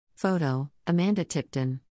Photo, Amanda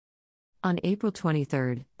Tipton. On April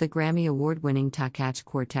 23, the Grammy Award-winning Takács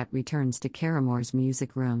Quartet returns to Caramoor's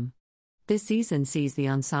Music Room. This season sees the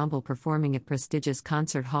ensemble performing at prestigious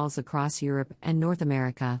concert halls across Europe and North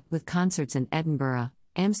America, with concerts in Edinburgh,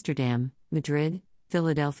 Amsterdam, Madrid,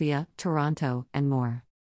 Philadelphia, Toronto, and more.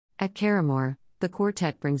 At Caramoor, the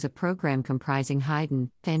quartet brings a program comprising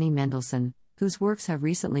Haydn, Fanny Mendelssohn, whose works have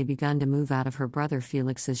recently begun to move out of her brother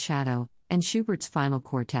Felix's shadow, and Schubert's Final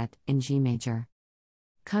Quartet, in G major.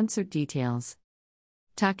 Concert details.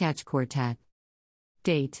 Takács Quartet.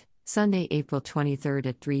 Date, Sunday, April 23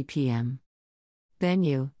 at 3 p.m.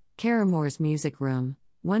 Venue, Caramoor's Music Room,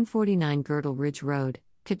 149 Girdle Ridge Road,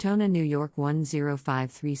 Katona, New York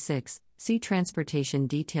 10536. See transportation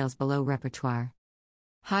details below. Repertoire.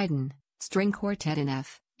 Haydn, String Quartet in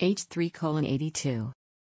F, H3:82.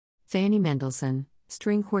 Fanny Mendelssohn,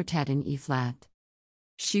 String Quartet in E-flat.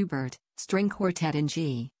 Schubert, String Quartet in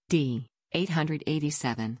G, D,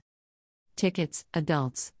 887. Tickets,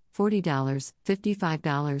 adults, $40,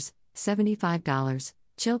 $55, $75,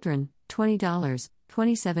 children, $20,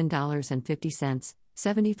 $27.50,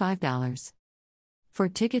 $75. For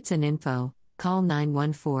tickets and info, call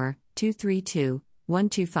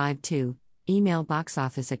 914-232-1252, email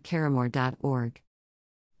boxoffice@caramoor.org,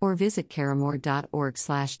 or visit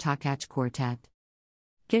caramoor.org/Takács Quartet.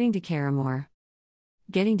 Getting to Caramoor.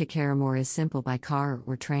 Getting to Caramoor is simple by car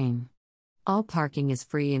or train. All parking is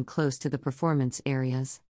free and close to the performance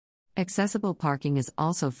areas. Accessible parking is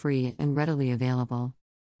also free and readily available.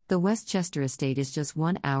 The Westchester Estate is just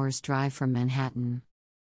 1 hour's drive from Manhattan.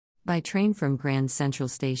 By train from Grand Central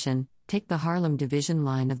Station, take the Harlem Division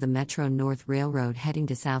line of the Metro North Railroad heading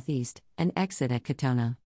to Southeast, and exit at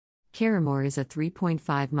Katona. Caramoor is a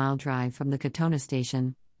 3.5-mile drive from the Katona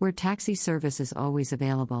station, where taxi service is always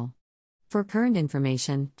available. For current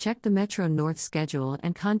information, check the Metro North schedule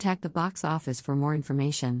and contact the box office for more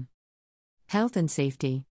information. Health and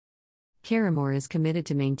safety. Caramoor is committed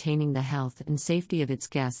to maintaining the health and safety of its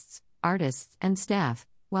guests, artists, and staff,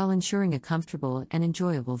 while ensuring a comfortable and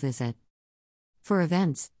enjoyable visit. For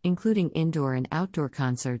events, including indoor and outdoor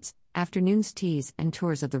concerts, afternoons teas, and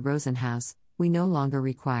tours of the Rosenhaus, we no longer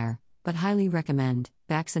require, but highly recommend,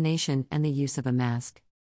 vaccination and the use of a mask.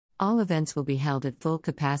 All events will be held at full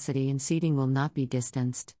capacity and seating will not be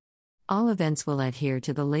distanced. All events will adhere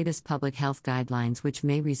to the latest public health guidelines, which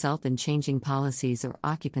may result in changing policies or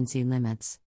occupancy limits.